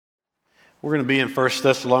We're going to be in 1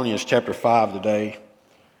 Thessalonians chapter 5 today.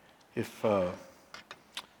 If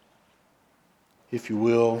you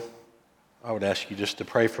will, I would ask you just to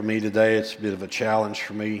pray for me today. It's a bit of a challenge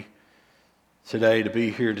for me today to be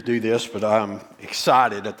here to do this, but I'm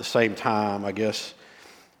excited at the same time, I guess,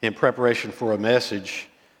 in preparation for a message.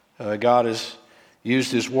 God has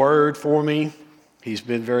used His Word for me. He's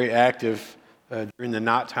been very active during the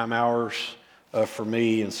nighttime hours for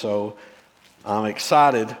me, and so I'm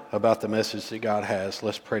excited about the message that God has.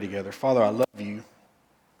 Let's pray together. Father, I love you.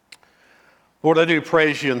 Lord, I do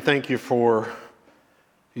praise you and thank you for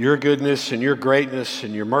your goodness and your greatness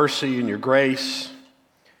and your mercy and your grace.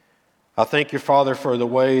 I thank you, Father, for the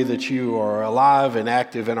way that you are alive and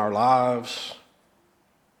active in our lives.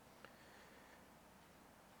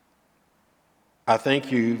 I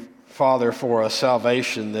thank you, Father, for a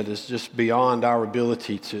salvation that is just beyond our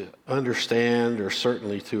ability to understand or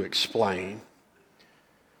certainly to explain.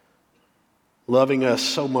 Loving us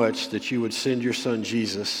so much that you would send your Son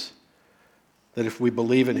Jesus, that if we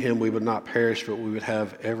believe in him, we would not perish, but we would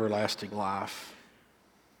have everlasting life.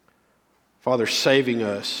 Father, saving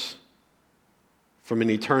us from an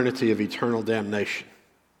eternity of eternal damnation.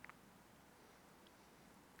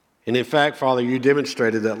 And in fact, Father, you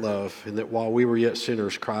demonstrated that love, and that while we were yet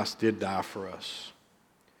sinners, Christ did die for us.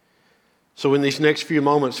 So in these next few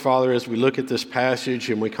moments, Father, as we look at this passage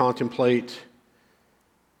and we contemplate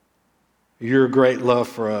your great love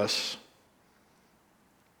for us,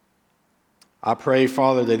 I pray,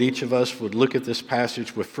 Father, that each of us would look at this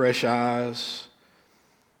passage with fresh eyes.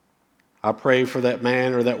 I pray for that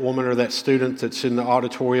man or that woman or that student that's in the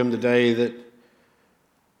auditorium today that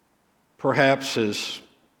perhaps has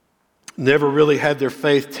never really had their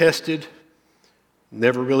faith tested,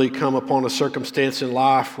 never really come upon a circumstance in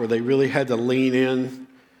life where they really had to lean in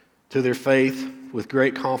to their faith with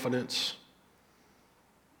great confidence.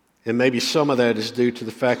 And maybe some of that is due to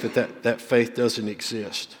the fact that faith doesn't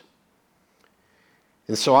exist.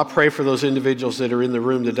 And so I pray for those individuals that are in the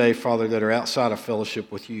room today, Father, that are outside of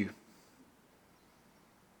fellowship with you.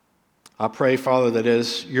 I pray, Father, that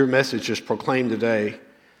as your message is proclaimed today,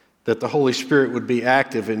 that the Holy Spirit would be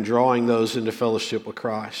active in drawing those into fellowship with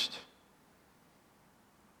Christ,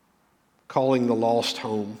 calling the lost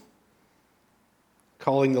home,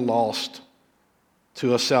 calling the lost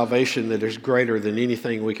to a salvation that is greater than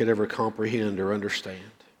anything we could ever comprehend or understand.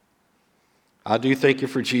 I do thank you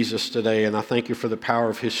for Jesus today, and I thank you for the power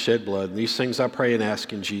of his shed blood. And these things I pray and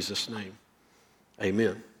ask in Jesus' name.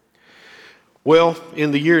 Amen. Well,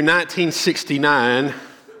 in the year 1969,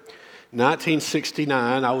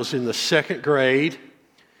 I was in the second grade.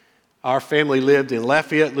 Our family lived in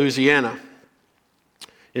Lafayette, Louisiana.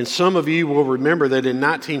 And some of you will remember that in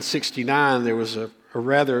 1969, there was a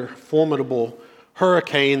rather formidable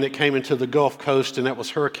hurricane that came into the Gulf Coast, and that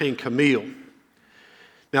was Hurricane Camille.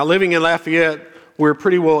 Now, living in Lafayette, we're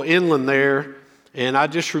pretty well inland there, and I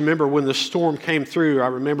just remember when the storm came through, I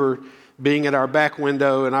remember being at our back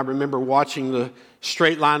window, and I remember watching the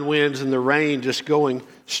straight line winds and the rain just going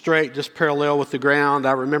straight, just parallel with the ground.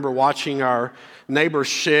 I remember watching our neighbor's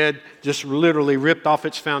shed just literally ripped off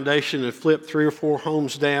its foundation and flipped 3 or 4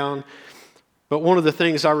 homes down. But one of the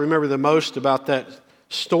things I remember the most about that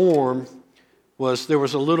storm was there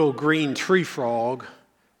was a little green tree frog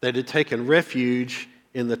that had taken refuge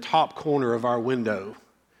in the top corner of our window.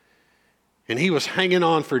 And he was hanging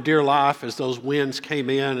on for dear life as those winds came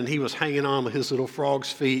in, and he was hanging on with his little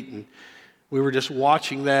frog's feet. And we were just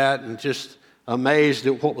watching that and just amazed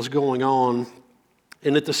at what was going on.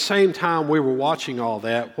 And at the same time we were watching all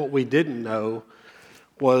that, what we didn't know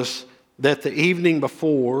was that the evening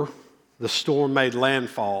before the storm made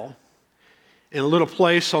landfall, in a little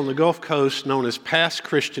place on the Gulf Coast known as Pass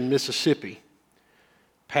Christian, Mississippi.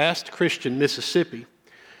 Pass Christian, Mississippi.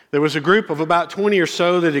 There was a group of about 20 or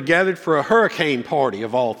so that had gathered for a hurricane party,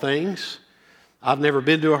 of all things. I've never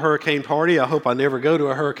been to a hurricane party. I hope I never go to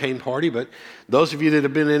a hurricane party, but those of you that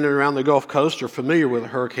have been in and around the Gulf Coast are familiar with a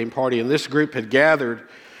hurricane party, and this group had gathered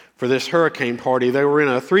for this hurricane party. They were in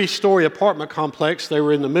a 3-story apartment complex. They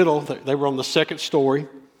were in the middle. They were on the 2nd story.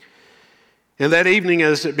 And that evening,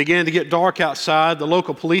 as it began to get dark outside, the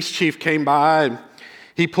local police chief came by, and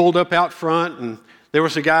he pulled up out front, and there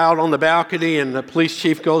was a guy out on the balcony, and the police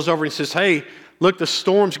chief goes over and says, "Hey, look, the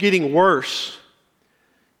storm's getting worse.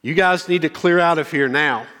 You guys need to clear out of here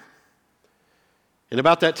now." And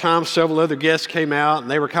about that time, several other guests came out,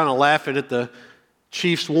 and they were kind of laughing at the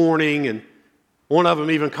chief's warning, and one of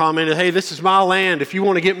them even commented, "Hey, this is my land. If you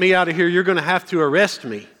want to get me out of here, you're going to have to arrest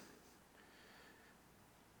me."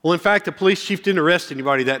 Well, in fact, the police chief didn't arrest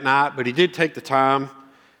anybody that night, but he did take the time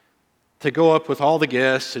to go up with all the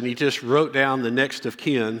guests, and he just wrote down the next of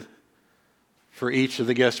kin for each of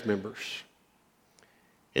the guest members.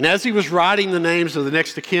 And as he was writing the names of the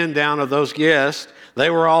next of kin down of those guests, they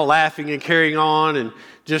were all laughing and carrying on and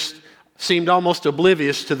just seemed almost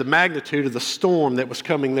oblivious to the magnitude of the storm that was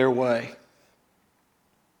coming their way.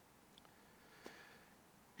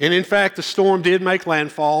 And in fact, the storm did make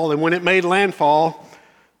landfall, and when it made landfall,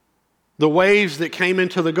 the waves that came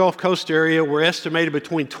into the Gulf Coast area were estimated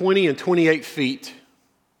between 20 and 28 feet.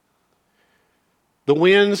 The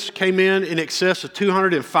winds came in excess of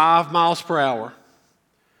 205 miles per hour.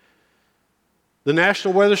 The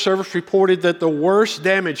National Weather Service reported that the worst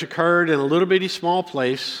damage occurred in a little bitty small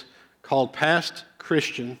place called Pass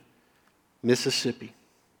Christian, Mississippi.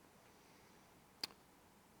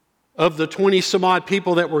 Of the 20 some odd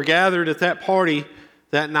people that were gathered at that party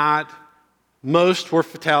that night, most were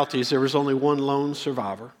fatalities. There was only one lone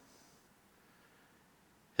survivor.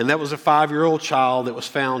 And that was a 5-year-old child that was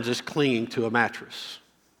found just clinging to a mattress.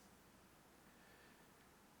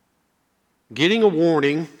 Getting a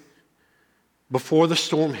warning before the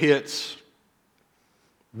storm hits,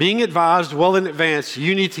 being advised well in advance,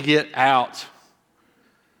 you need to get out.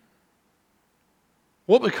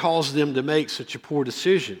 What would cause them to make such a poor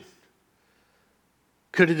decision?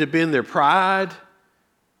 Could it have been their pride?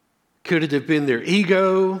 Could it have been their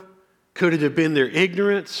ego? Could it have been their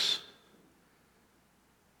ignorance?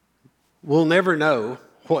 We'll never know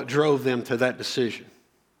what drove them to that decision.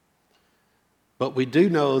 But we do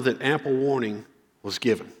know that ample warning was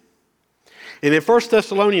given. And in 1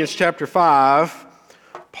 Thessalonians chapter 5,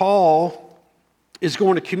 Paul is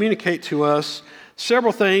going to communicate to us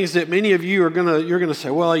several things that many of you you're going to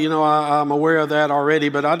say, well, I'm aware of that already,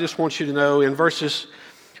 but I just want you to know in verses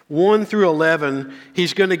 1 through 11,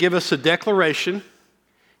 he's going to give us a declaration,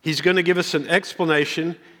 he's going to give us an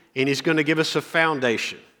explanation, and he's going to give us a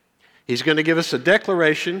foundation. He's going to give us a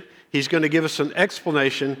declaration, he's going to give us an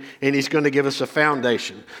explanation, and he's going to give us a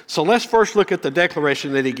foundation. So let's first look at the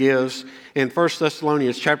declaration that he gives in 1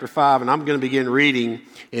 Thessalonians chapter 5, and I'm going to begin reading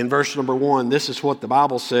in verse number 1. This is what the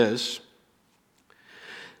Bible says.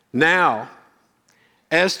 Now,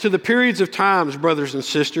 as to the periods of times, brothers and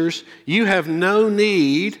sisters, you have no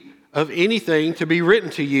need of anything to be written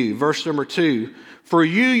to you. Verse number 2, for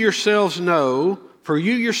you yourselves know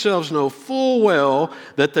full well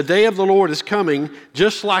that the day of the Lord is coming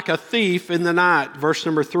just like a thief in the night. Verse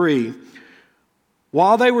number 3,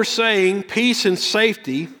 while they were saying peace and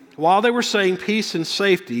safety,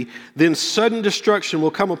 then sudden destruction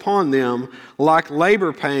will come upon them like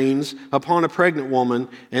labor pains upon a pregnant woman,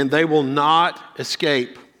 and they will not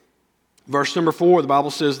escape. Verse number 4, the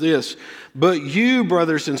Bible says this, but you,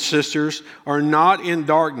 brothers and sisters, are not in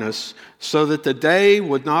darkness, so that the day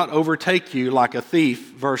would not overtake you like a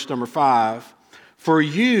thief. Verse number 5, for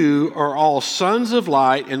you are all sons of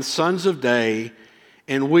light and sons of day,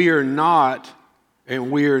 and we are not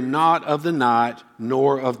of the night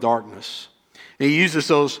nor of darkness. And he uses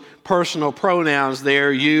those personal pronouns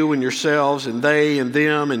there, you and yourselves, and they and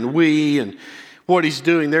them and we. And what he's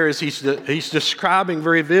doing there is he's describing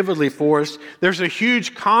very vividly for us, there's a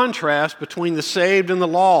huge contrast between the saved and the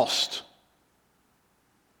lost.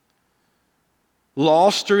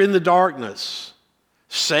 Lost are in the darkness.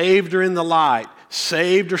 Saved are in the light.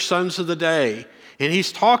 Saved are sons of the day. And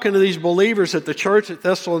he's talking to these believers at the church at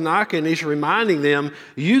Thessalonica, and he's reminding them,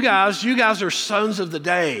 you guys are sons of the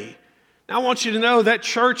day. Now, I want you to know that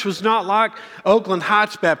church was not like Oakland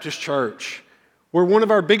Heights Baptist Church, where one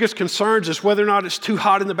of our biggest concerns is whether or not it's too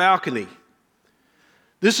hot in the balcony.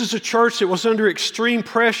 This is a church that was under extreme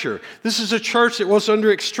pressure. This is a church that was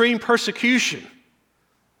under extreme persecution.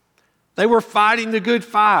 They were fighting the good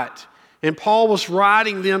fight. And Paul was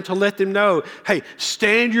writing them to let them know, hey,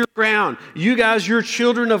 stand your ground. You guys, you're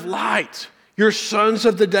children of light. You're sons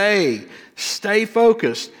of the day. Stay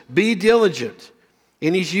focused. Be diligent.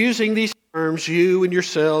 And he's using these terms, you and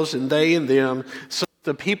yourselves and they and them, so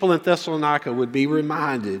the people in Thessalonica would be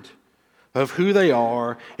reminded of who they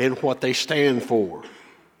are and what they stand for.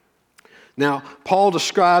 Now, Paul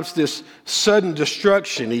describes this sudden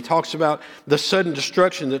destruction. He talks about the sudden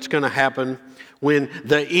destruction that's going to happen when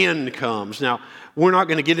the end comes. Now, we're not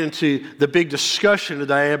going to get into the big discussion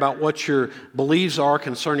today about what your beliefs are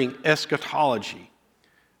concerning eschatology.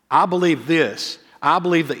 I believe this. I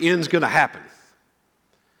believe the end's going to happen.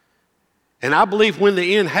 And I believe when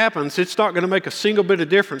the end happens, it's not going to make a single bit of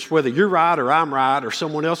difference whether you're right or I'm right or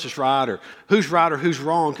someone else is right or who's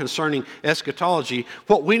wrong concerning eschatology.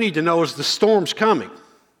 What we need to know is the storm's coming.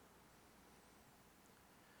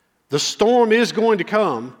 The storm is going to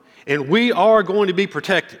come, and we are going to be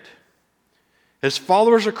protected. As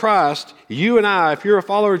followers of Christ, you and I, if you're a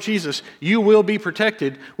follower of Jesus, you will be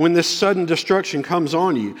protected when this sudden destruction comes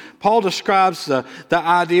on you. Paul describes the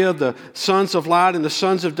idea of the sons of light and the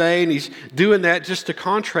sons of day, and he's doing that just to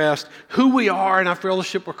contrast who we are in our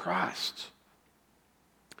fellowship with Christ.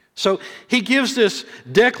 So he gives this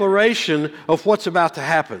declaration of what's about to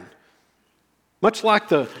happen. Much like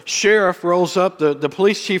the sheriff rolls up, the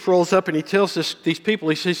police chief rolls up, and he tells these people,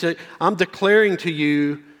 he says, I'm declaring to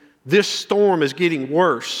you, this storm is getting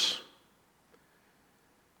worse.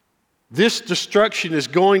 This destruction is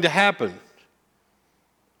going to happen.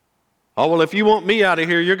 Oh, well, if you want me out of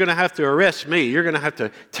here, you're going to have to arrest me. You're going to have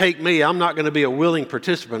to take me. I'm not going to be a willing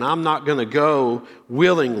participant. I'm not going to go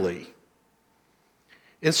willingly.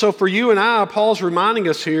 And so for you and I, Paul's reminding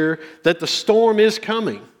us here that the storm is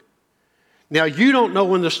coming. Now, you don't know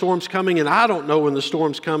when the storm's coming, and I don't know when the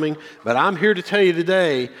storm's coming, but I'm here to tell you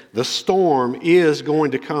today, the storm is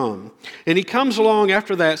going to come. And he comes along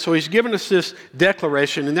after that, so he's given us this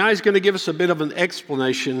declaration, and now he's going to give us a bit of an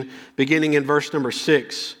explanation beginning in verse number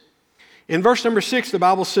 6. In verse number 6, the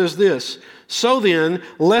Bible says this, so then,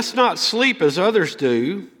 let's not sleep as others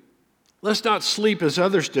do. Let's not sleep as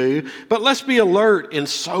others do, but let's be alert and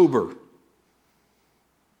sober.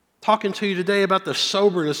 Talking to you today about the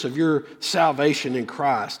soberness of your salvation in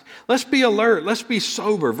Christ. Let's be alert. Let's be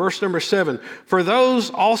sober. Verse number 7. For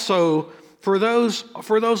those also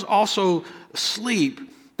sleep.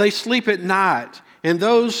 They sleep at night. And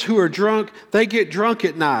those who are drunk, they get drunk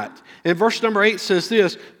at night. And verse number 8 says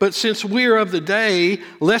this. But since we are of the day,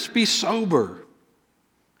 let's be sober.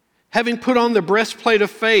 Having put on the breastplate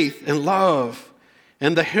of faith and love,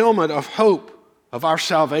 and the helmet of hope of our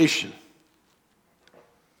salvation.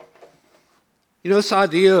 You know, this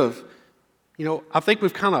idea of, I think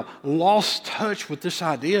we've kind of lost touch with this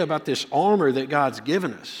idea about this armor that God's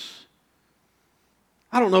given us.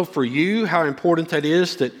 I don't know for you how important that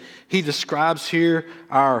is that he describes here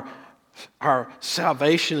our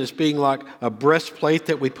salvation as being like a breastplate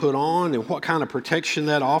that we put on and what kind of protection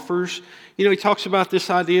that offers. He talks about this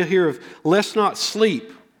idea here of let's not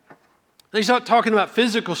sleep. He's not talking about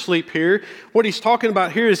physical sleep here. What he's talking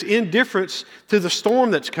about here is indifference to the storm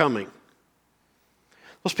that's coming.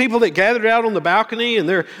 Those people that gathered out on the balcony and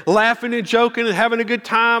they're laughing and joking and having a good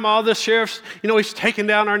time, all the sheriffs, he's taking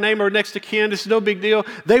down our name or next of kin, it's no big deal.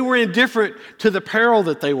 They were indifferent to the peril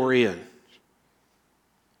that they were in.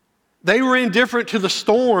 They were indifferent to the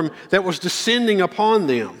storm that was descending upon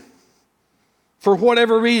them for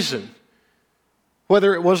whatever reason.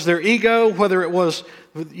 Whether it was their ego, whether it was,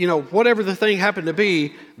 whatever the thing happened to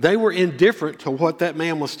be, they were indifferent to what that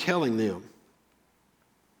man was telling them.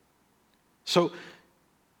 So,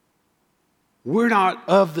 we're not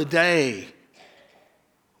of the day.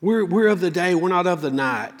 We're of the day, we're not of the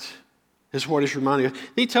night, is what he's reminding us.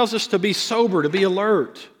 He tells us to be sober, to be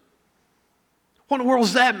alert. What in the world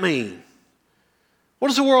does that mean?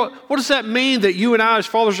 What does that mean that you and I as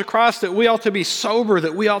followers of Christ, that we ought to be sober,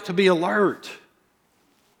 that we ought to be alert?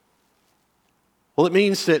 Well, it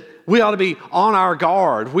means that we ought to be on our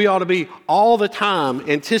guard. We ought to be all the time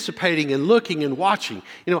anticipating and looking and watching.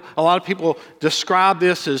 A lot of people describe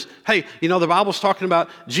this as, hey, the Bible's talking about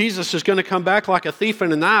Jesus is going to come back like a thief in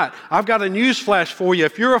the night. I've got a news flash for you.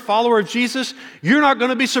 If you're a follower of Jesus, you're not going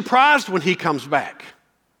to be surprised when he comes back.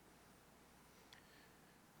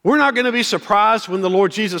 We're not going to be surprised when the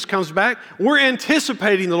Lord Jesus comes back. We're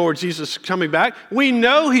anticipating the Lord Jesus coming back. We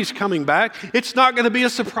know he's coming back. It's not going to be a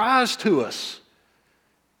surprise to us.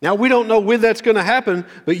 Now, we don't know when that's going to happen,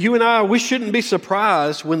 but you and I, we shouldn't be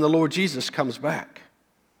surprised when the Lord Jesus comes back.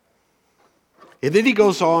 And then he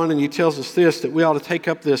goes on and he tells us this, that we ought to take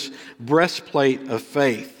up this breastplate of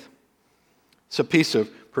faith. It's a piece of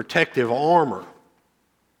protective armor.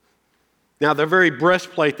 Now, the very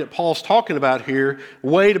breastplate that Paul's talking about here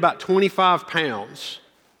weighed about 25 pounds.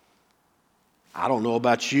 I don't know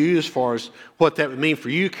about you as far as what that would mean for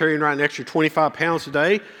you, carrying around an extra 25 pounds a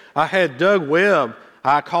day. I had Doug Webb.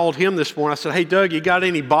 I called him this morning. I said, hey, Doug, you got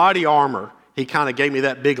any body armor? He kind of gave me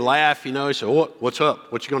that big laugh, He said, what's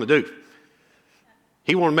up? What you going to do?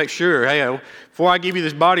 He wanted to make sure, hey, before I give you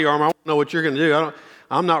this body armor, I want to know what you're going to do.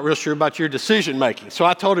 I'm not real sure about your decision making. So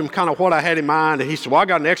I told him kind of what I had in mind, and he said, well, I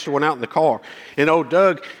got an extra one out in the car. And old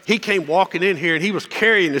Doug, he came walking in here, and he was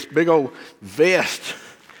carrying this big old vest.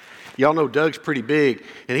 Y'all know Doug's pretty big,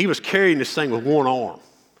 and he was carrying this thing with one arm.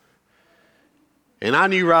 And I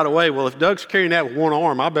knew right away, well, if Doug's carrying that with one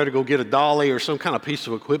arm, I better go get a dolly or some kind of piece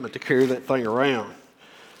of equipment to carry that thing around.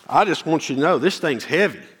 I just want you to know, this thing's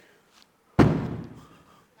heavy.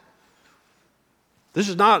 This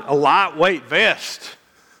is not a lightweight vest.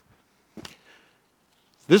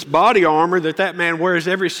 This body armor that man wears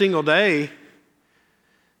every single day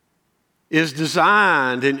is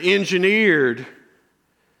designed and engineered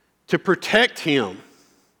to protect him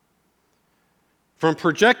from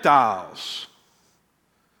projectiles,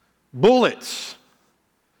 bullets,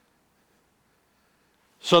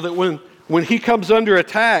 so that when he comes under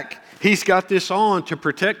attack, he's got this on to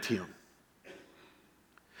protect him.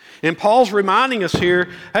 And Paul's reminding us here,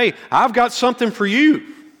 hey, I've got something for you.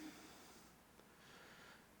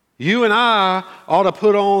 You and I ought to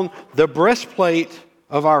put on the breastplate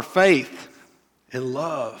of our faith and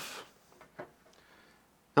love.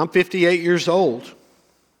 I'm 58 years old.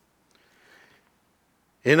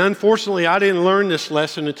 And unfortunately, I didn't learn this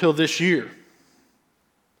lesson until this year.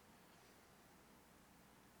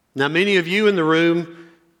 Now, many of you in the room,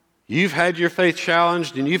 you've had your faith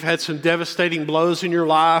challenged and you've had some devastating blows in your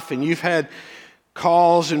life and you've had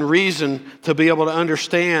cause and reason to be able to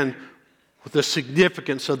understand the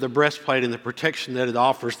significance of the breastplate and the protection that it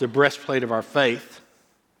offers, the breastplate of our faith.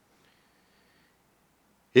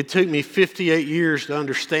 It took me 58 years to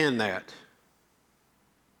understand that.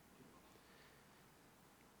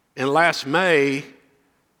 And last May,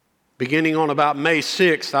 beginning on about May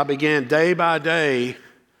 6th, I began day by day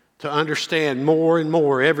to understand more and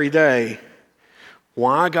more every day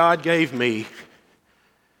why God gave me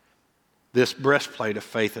this breastplate of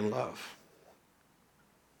faith and love.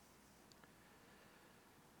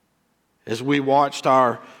 As we watched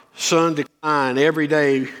our son decline every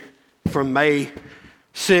day from May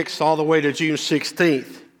 6th all the way to June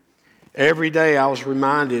 16th, every day I was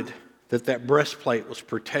reminded that breastplate was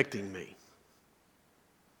protecting me.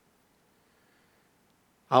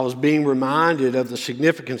 I was being reminded of the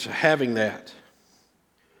significance of having that.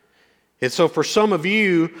 And so for some of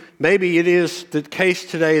you, maybe it is the case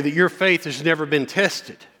today that your faith has never been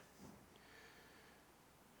tested.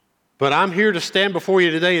 But I'm here to stand before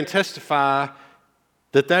you today and testify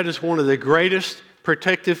that is one of the greatest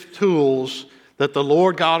protective tools that the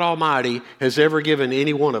Lord God Almighty has ever given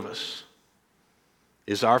any one of us,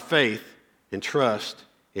 is our faith and trust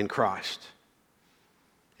in Christ.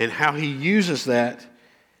 And how He uses that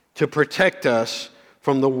to protect us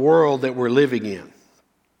from the world that we're living in.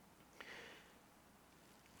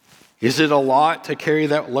 Is it a lot to carry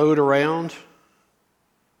that load around?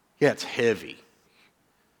 Yeah, it's heavy.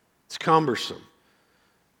 It's cumbersome.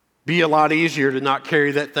 Be a lot easier to not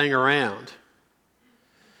carry that thing around.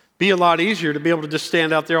 Be a lot easier to be able to just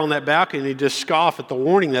stand out there on that balcony and just scoff at the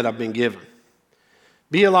warning that I've been given.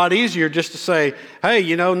 Be a lot easier just to say,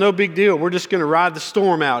 hey, no big deal. We're just going to ride the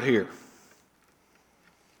storm out here.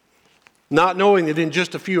 Not knowing that in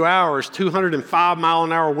just a few hours,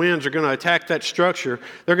 205-mile-an-hour winds are going to attack that structure.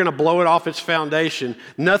 They're going to blow it off its foundation.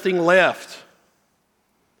 Nothing left.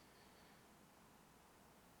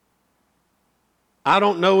 I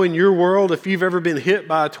don't know in your world if you've ever been hit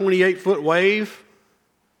by a 28-foot wave,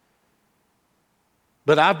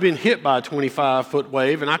 but I've been hit by a 25-foot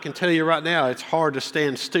wave, and I can tell you right now, it's hard to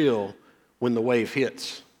stand still when the wave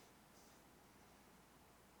hits.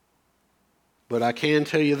 But I can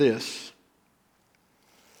tell you this,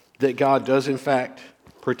 that God does in fact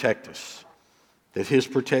protect us, that His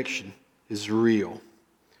protection is real.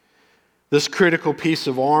 This critical piece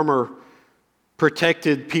of armor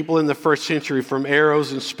protected people in the first century from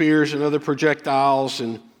arrows and spears and other projectiles.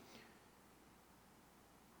 And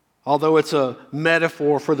although it's a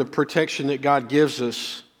metaphor for the protection that God gives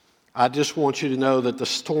us, I just want you to know that the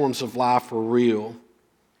storms of life are real.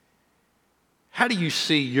 How do you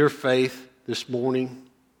see your faith this morning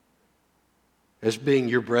as being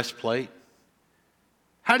your breastplate?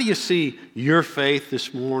 How do you see your faith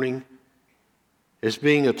this morning as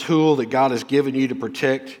being a tool that God has given you to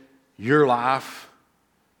protect your life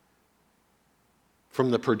from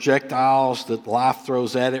the projectiles that life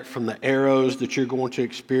throws at it, from the arrows that you're going to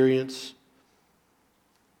experience?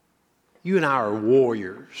 You and I are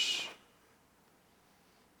warriors.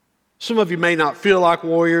 Some of you may not feel like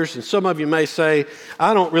warriors, and some of you may say,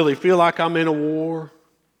 I don't really feel like I'm in a war.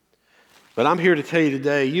 But I'm here to tell you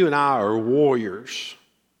today, you and I are warriors.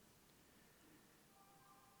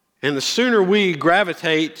 And the sooner we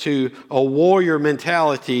gravitate to a warrior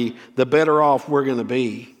mentality, the better off we're going to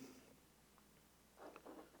be.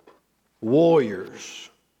 Warriors.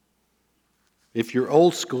 If you're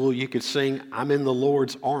old school, you could sing, I'm in the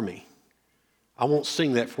Lord's army. I won't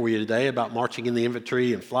sing that for you today about marching in the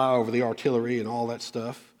infantry and fly over the artillery and all that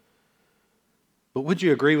stuff. But would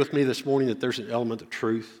you agree with me this morning that there's an element of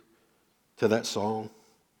truth to that song?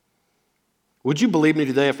 Would you believe me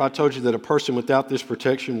today if I told you that a person without this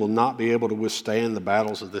protection will not be able to withstand the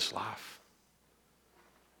battles of this life?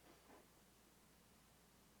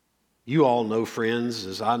 You all know friends,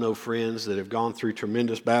 as I know friends, that have gone through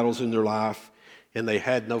tremendous battles in their life, and they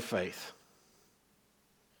had no faith.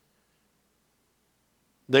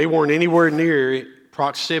 They weren't anywhere near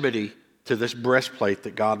proximity to this breastplate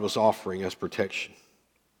that God was offering as protection.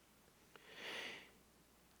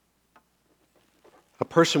 A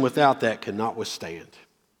person without that cannot withstand.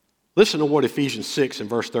 Listen to what Ephesians 6 and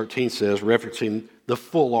verse 13 says, referencing the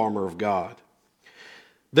full armor of God.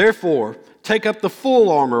 Therefore, take up the full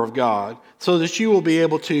armor of God so that you will be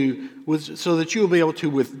able to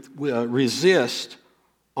resist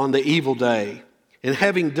on the evil day. And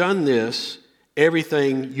having done this,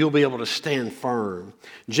 everything, you'll be able to stand firm.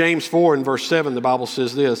 James 4 and verse 7, the Bible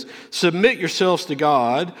says this, submit yourselves to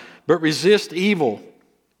God, but resist evil.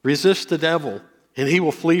 Resist the devil, and he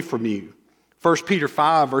will flee from you. 1 Peter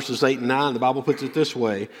 5 verses 8 and 9, the Bible puts it this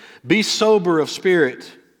way, be sober of spirit,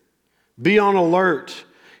 be on alert.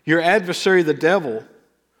 Your adversary, the devil,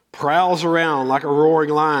 prowls around like a roaring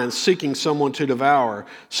lion, seeking someone to devour.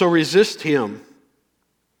 So resist him,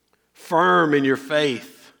 firm in your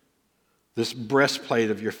faith, this breastplate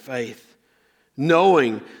of your faith,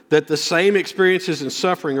 knowing that the same experiences and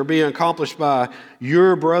suffering are being accomplished by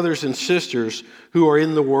your brothers and sisters who are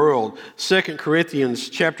in the world. 2 Corinthians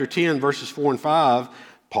chapter 10, verses 4 and 5,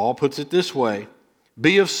 Paul puts it this way,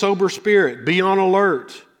 be of sober spirit, be on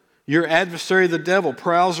alert. Your adversary, the devil,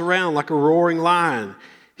 prowls around like a roaring lion.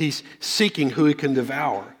 He's seeking who he can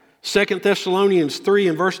devour. 2 Thessalonians 3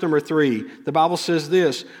 and verse number 3, the Bible says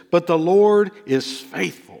this, but the Lord is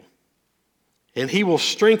faithful, and he will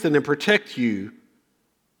strengthen and protect you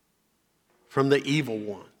from the evil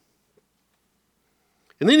one.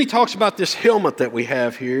 And then he talks about this helmet that we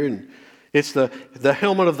have here, and it's the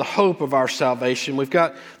helmet of the hope of our salvation. We've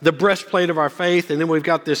got the breastplate of our faith, and then we've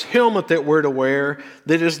got this helmet that we're to wear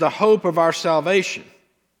that is the hope of our salvation.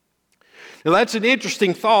 Now that's an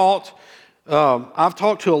interesting thought. I've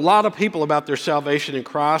talked to a lot of people about their salvation in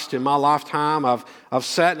Christ in my lifetime. I've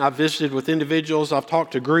sat and I've visited with individuals. I've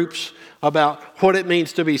talked to groups about what it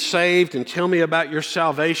means to be saved and tell me about your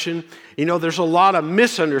salvation. You know, there's a lot of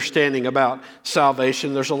misunderstanding about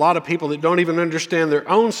salvation. There's a lot of people that don't even understand their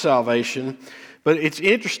own salvation. But it's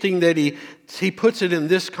interesting that he puts it in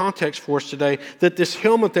this context for us today, that this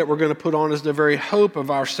helmet that we're going to put on is the very hope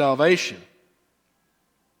of our salvation.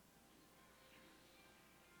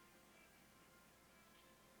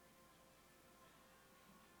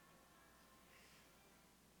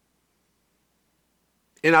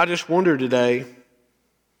 And I just wonder today,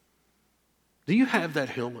 do you have that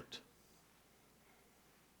helmet?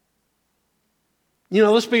 You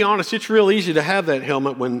know, let's be honest, it's real easy to have that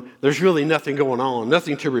helmet when there's really nothing going on,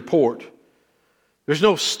 nothing to report. There's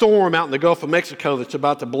no storm out in the Gulf of Mexico that's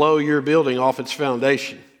about to blow your building off its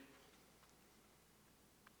foundation.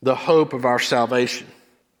 The hope of our salvation.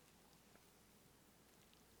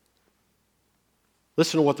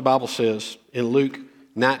 Listen to what the Bible says in Luke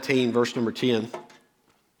 19, verse number 10.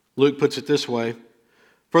 Luke puts it this way,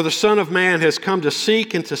 for the Son of Man has come to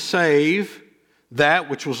seek and to save that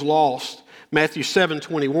which was lost. Matthew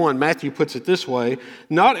 7:21, Matthew puts it this way,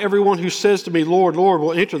 not everyone who says to me, Lord, Lord,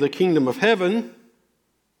 will enter the kingdom of heaven,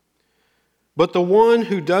 but the one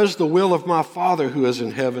who does the will of my Father who is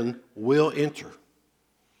in heaven will enter.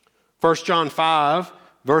 1 John 5,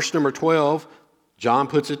 verse number 12, John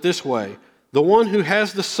puts it this way, the one who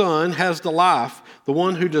has the Son has the life. The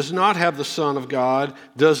one who does not have the Son of God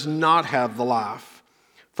does not have the life.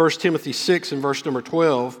 1 Timothy 6 and verse number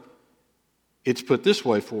 12, it's put this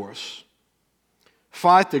way for us.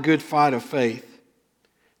 Fight the good fight of faith.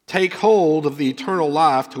 Take hold of the eternal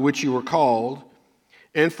life to which you were called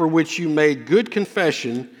and for which you made good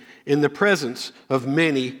confession in the presence of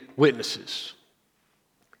many witnesses.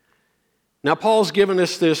 Now, Paul's given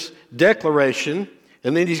us this declaration,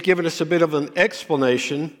 and then he's given us a bit of an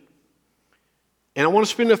explanation. And I want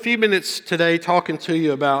to spend a few minutes today talking to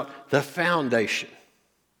you about the foundation.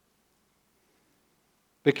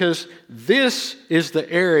 Because this is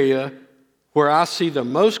the area where I see the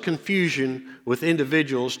most confusion with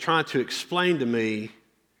individuals trying to explain to me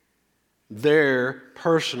their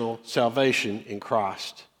personal salvation in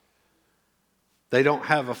Christ. They don't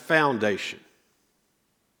have a foundation.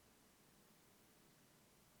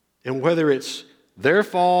 And whether it's their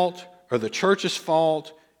fault or the church's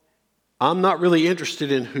fault, I'm not really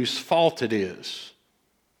interested in whose fault it is.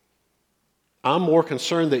 I'm more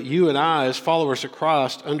concerned that you and I, as followers of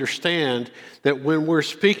Christ, understand that when we're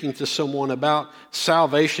speaking to someone about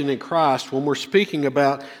salvation in Christ, when we're speaking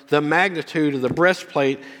about the magnitude of the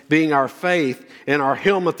breastplate being our faith and our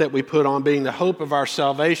helmet that we put on being the hope of our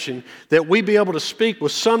salvation, that we be able to speak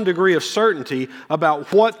with some degree of certainty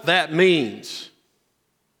about what that means.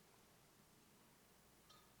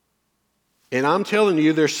 And I'm telling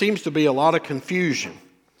you, there seems to be a lot of confusion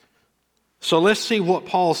So let's see what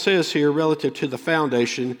Paul says here relative to the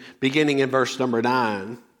foundation, beginning in verse number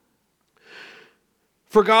 9.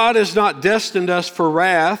 For God has not destined us for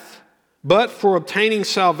wrath, but for obtaining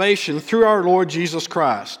salvation through our Lord Jesus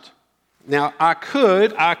Christ. Now, I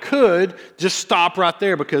could just stop right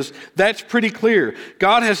there because that's pretty clear.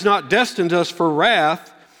 God has not destined us for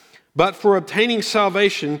wrath, but for obtaining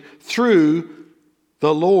salvation through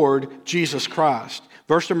the Lord Jesus Christ.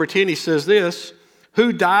 Verse number 10, he says this,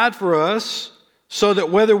 who died for us so that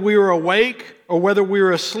whether we were awake or whether we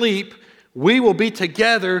were asleep, we will be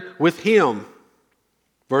together with him.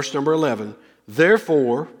 Verse number 11,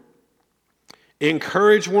 therefore,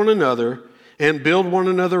 encourage one another and build one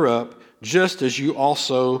another up, just as you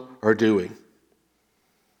also are doing.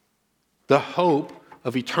 The hope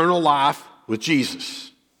of eternal life with Jesus.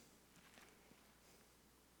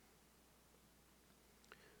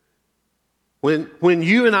 When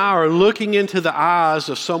you and I are looking into the eyes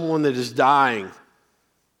of someone that is dying,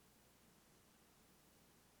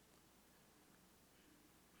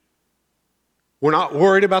 we're not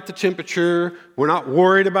worried about the temperature. We're not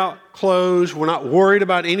worried about clothes. We're not worried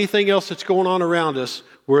about anything else that's going on around us.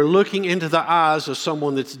 We're looking into the eyes of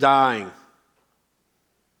someone that's dying.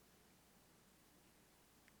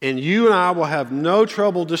 And you and I will have no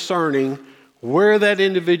trouble discerning where that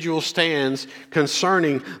individual stands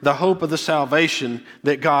concerning the hope of the salvation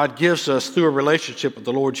that God gives us through a relationship with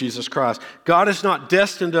the Lord Jesus Christ. God has not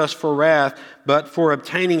destined us for wrath, but for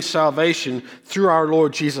obtaining salvation through our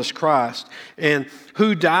Lord Jesus Christ, and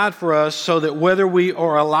who died for us so that whether we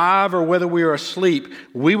are alive or whether we are asleep,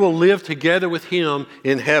 we will live together with him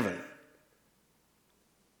in heaven.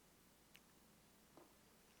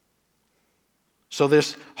 So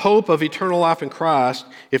this hope of eternal life in Christ,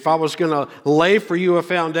 if I was going to lay for you a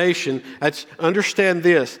foundation, understand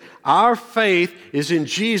this. Our faith is in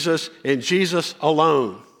Jesus and Jesus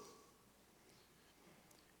alone.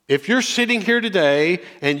 If you're sitting here today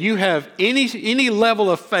and you have any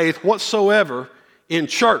level of faith whatsoever in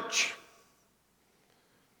church,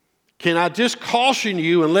 can I just caution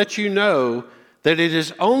you and let you know that it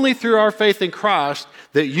is only through our faith in Christ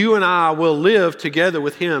that you and I will live together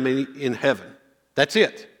with him in heaven. That's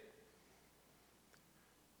it.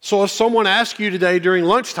 So if someone asks you today during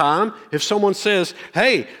lunchtime, if someone says,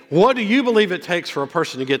 hey, what do you believe it takes for a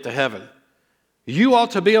person to get to heaven? You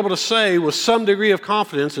ought to be able to say with some degree of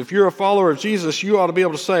confidence, if you're a follower of Jesus, you ought to be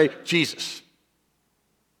able to say, Jesus.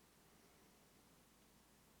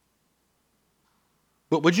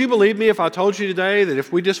 But would you believe me if I told you today that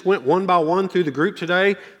if we just went one by one through the group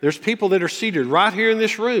today, there's people that are seated right here in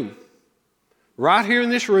this room,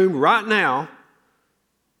 right now,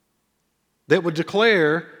 that would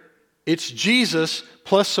declare it's Jesus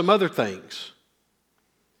plus some other things.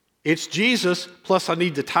 It's Jesus plus I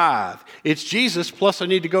need to tithe. It's Jesus plus I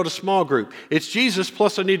need to go to small group. It's Jesus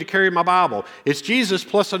plus I need to carry my Bible. It's Jesus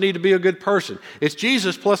plus I need to be a good person. It's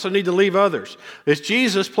Jesus plus I need to leave others. It's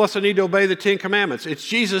Jesus plus I need to obey the 10 Commandments. It's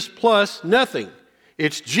Jesus plus nothing.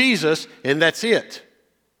 It's Jesus and that's it.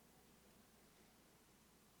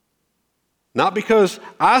 Not because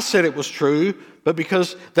I said it was true, but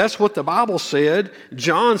because that's what the Bible said.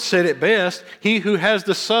 John said it best. He who has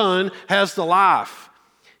the Son has the life.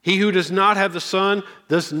 He who does not have the Son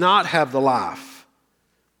does not have the life.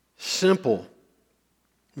 Simple,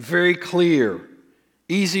 very clear,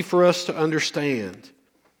 easy for us to understand.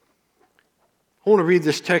 I want to read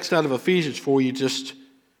this text out of Ephesians for you just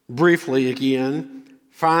briefly again.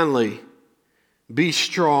 Finally, be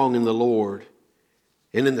strong in the Lord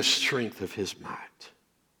and in the strength of his might.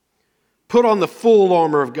 Put on the full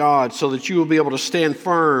armor of God so that you will be able to stand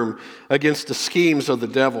firm against the schemes of the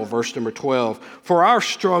devil. Verse number 12. For our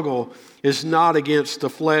struggle is not against the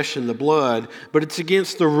flesh and the blood, but it's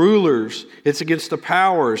against the rulers, it's against the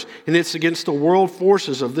powers, and it's against the world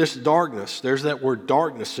forces of this darkness. There's that word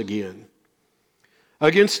darkness again.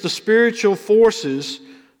 Against the spiritual forces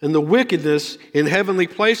and the wickedness in heavenly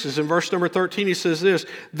places. In verse number 13 he says this,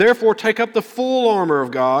 therefore take up the full armor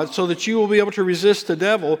of God so that you will be able to resist the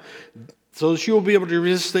devil, so that you will be able to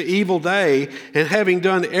resist the evil day, and having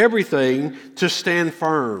done everything, to stand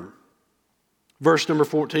firm. Verse number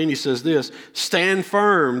 14 he says this, stand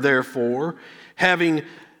firm therefore, having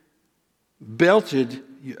belted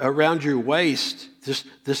around your waist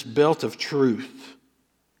this belt of truth.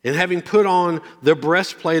 And having put on the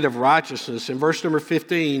breastplate of righteousness, in verse number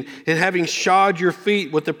 15, and having shod your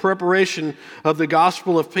feet with the preparation of the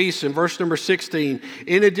gospel of peace, in verse number 16,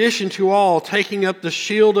 in addition to all, taking up the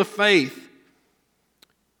shield of faith,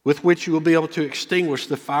 with which you will be able to extinguish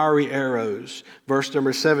the fiery arrows, verse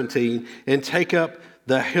number 17, and take up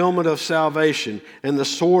the helmet of salvation and the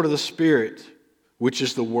sword of the Spirit, which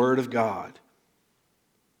is the Word of God.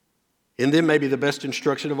 And then maybe the best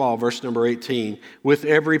instruction of all, verse number 18, with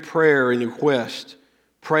every prayer and request,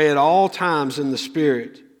 pray at all times in the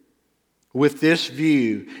Spirit with this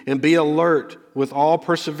view, and be alert with all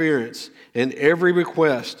perseverance and every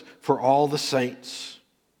request for all the saints.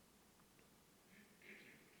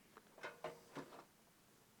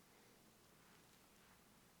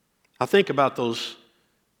 I think about those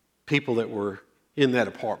people that were in that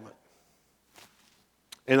apartment.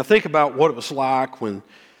 And I think about what it was like when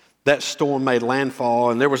that storm made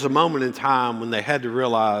landfall, and there was a moment in time when they had to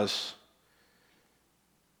realize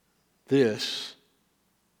this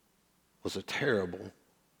was a terrible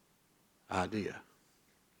idea.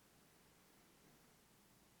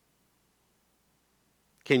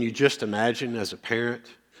 Can you just imagine as a parent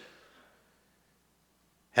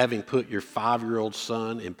having put your 5-year-old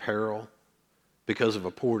son in peril because of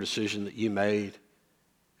a poor decision that you made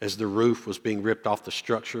as the roof was being ripped off the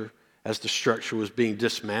structure, as the structure was being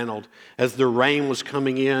dismantled, as the rain was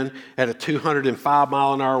coming in at a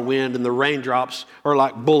 205-mile-an-hour wind, and the raindrops are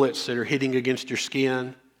like bullets that are hitting against your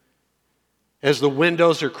skin, as the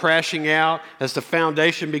windows are crashing out, as the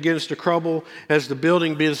foundation begins to crumble, as the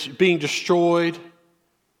building is being destroyed?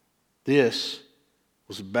 This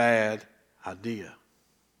was a bad idea.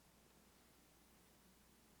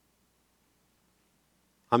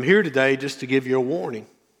 I'm here today just to give you a warning.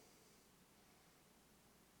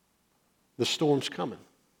 The storm's coming.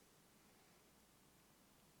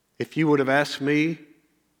 If you would have asked me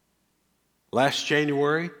last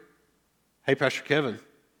January, hey, Pastor Kevin,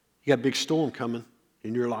 you got a big storm coming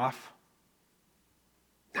in your life?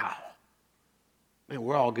 No. Man,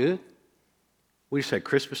 we're all good. We just had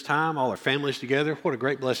Christmas time, all our families together. What a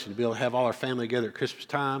great blessing to be able to have all our family together at Christmas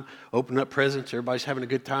time, open up presents, everybody's having a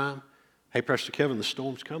good time. Hey, Pastor Kevin, the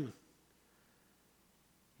storm's coming.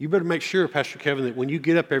 You better make sure, Pastor Kevin, that when you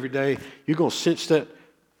get up every day, you're going to cinch that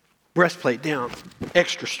breastplate down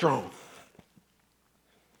extra strong.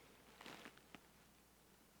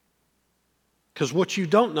 Because what you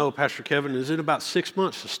don't know, Pastor Kevin, is in about 6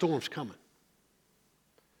 months, the storm's coming.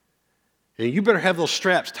 And you better have those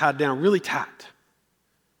straps tied down really tight.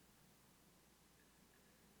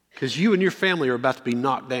 Because you and your family are about to be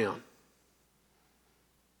knocked down.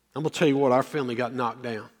 I'm going to tell you what, our family got knocked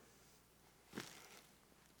down.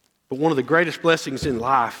 But one of the greatest blessings in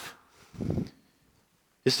life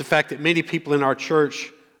is the fact that many people in our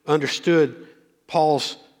church understood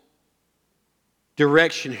Paul's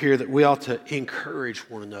direction here that we ought to encourage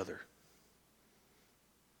one another,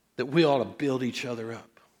 that we ought to build each other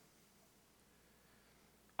up.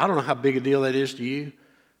 I don't know how big a deal that is to you.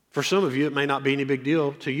 For some of you, it may not be any big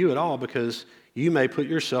deal to you at all, because you may put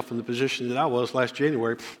yourself in the position that I was last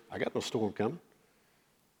January. I got no storm coming.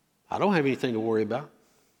 I don't have anything to worry about.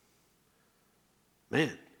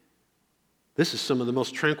 Man, this is some of the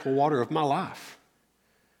most tranquil water of my life.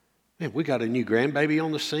 Man, we got a new grandbaby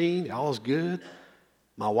on the scene. All's good.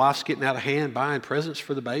 My wife's getting out of hand buying presents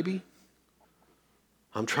for the baby.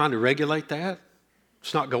 I'm trying to regulate that.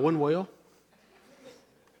 It's not going well.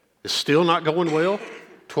 It's still not going well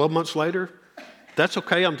 12 months later. That's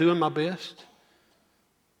okay. I'm doing my best.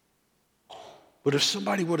 But if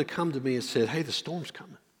somebody would have come to me and said, hey, the storm's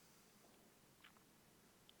coming,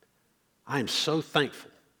 I am so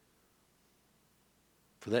thankful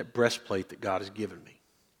for that breastplate that God has given me.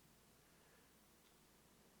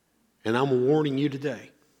 And I'm warning you today,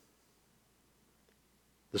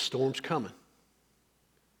 the storm's coming.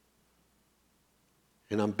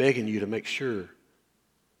 And I'm begging you to make sure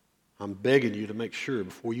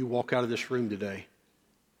before you walk out of this room today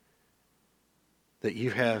that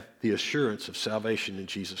you have the assurance of salvation in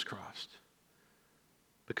Jesus Christ.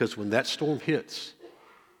 Because when that storm hits,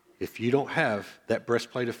 if you don't have that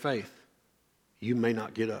breastplate of faith, you may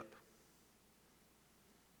not get up.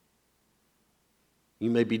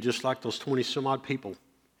 You may be just like those 20-some-odd people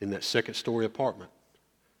in that second-story apartment.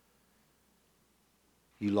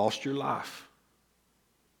 You lost your life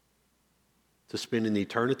to spend an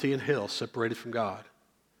eternity in hell separated from God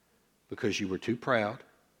because you were too proud,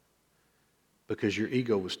 because your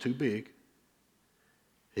ego was too big,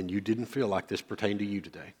 and you didn't feel like this pertained to you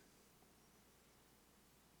today.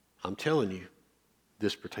 I'm telling you,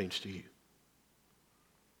 this pertains to you.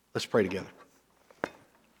 Let's pray together.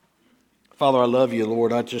 Father, I love you,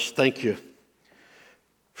 Lord. I just thank you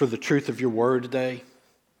for the truth of your word today.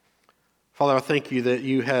 Father, I thank you that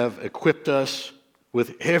you have equipped us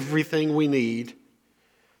with everything we need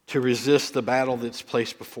to resist the battle that's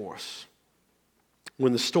placed before us.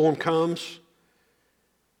 When the storm comes,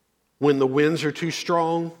 when the winds are too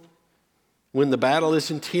strong, when the battle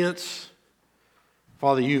is intense,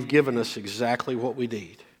 Father, you've given us exactly what we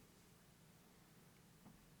need.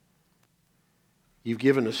 You've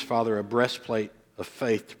given us, Father, a breastplate of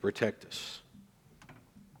faith to protect us.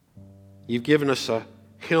 You've given us a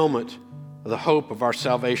helmet of the hope of our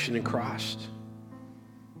salvation in Christ.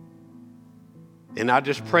 And I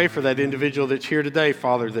just pray for that individual that's here today,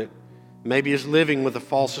 Father, that maybe is living with a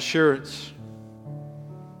false assurance.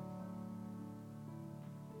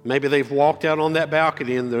 Maybe they've walked out on that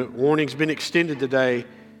balcony and the warning's been extended today,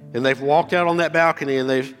 and they've walked out on that balcony and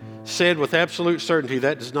they've said with absolute certainty,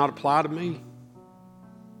 that does not apply to me.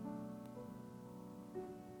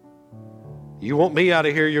 You want me out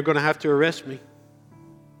of here, you're going to have to arrest me.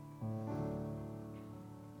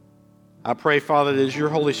 I pray, Father, that as your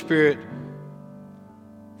Holy Spirit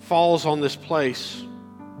falls on this place,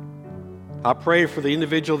 I pray for the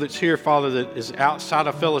individual that's here, Father, that is outside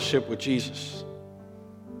of fellowship with Jesus.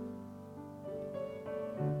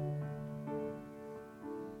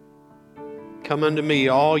 Come unto me,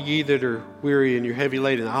 all ye that are weary and you're heavy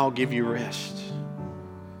laden, I'll give you rest.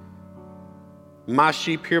 My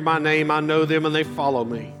sheep hear my name, I know them, and they follow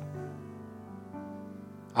me.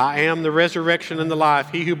 I am the resurrection and the life.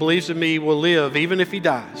 He who believes in me will live, even if he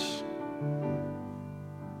dies.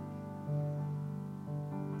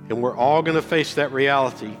 And we're all going to face that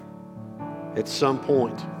reality at some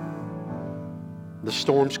point. The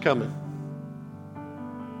storm's coming.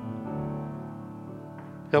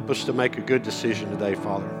 Help us to make a good decision today,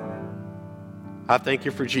 Father. I thank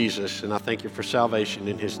you for Jesus, and I thank you for salvation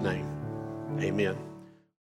in his name. Amen.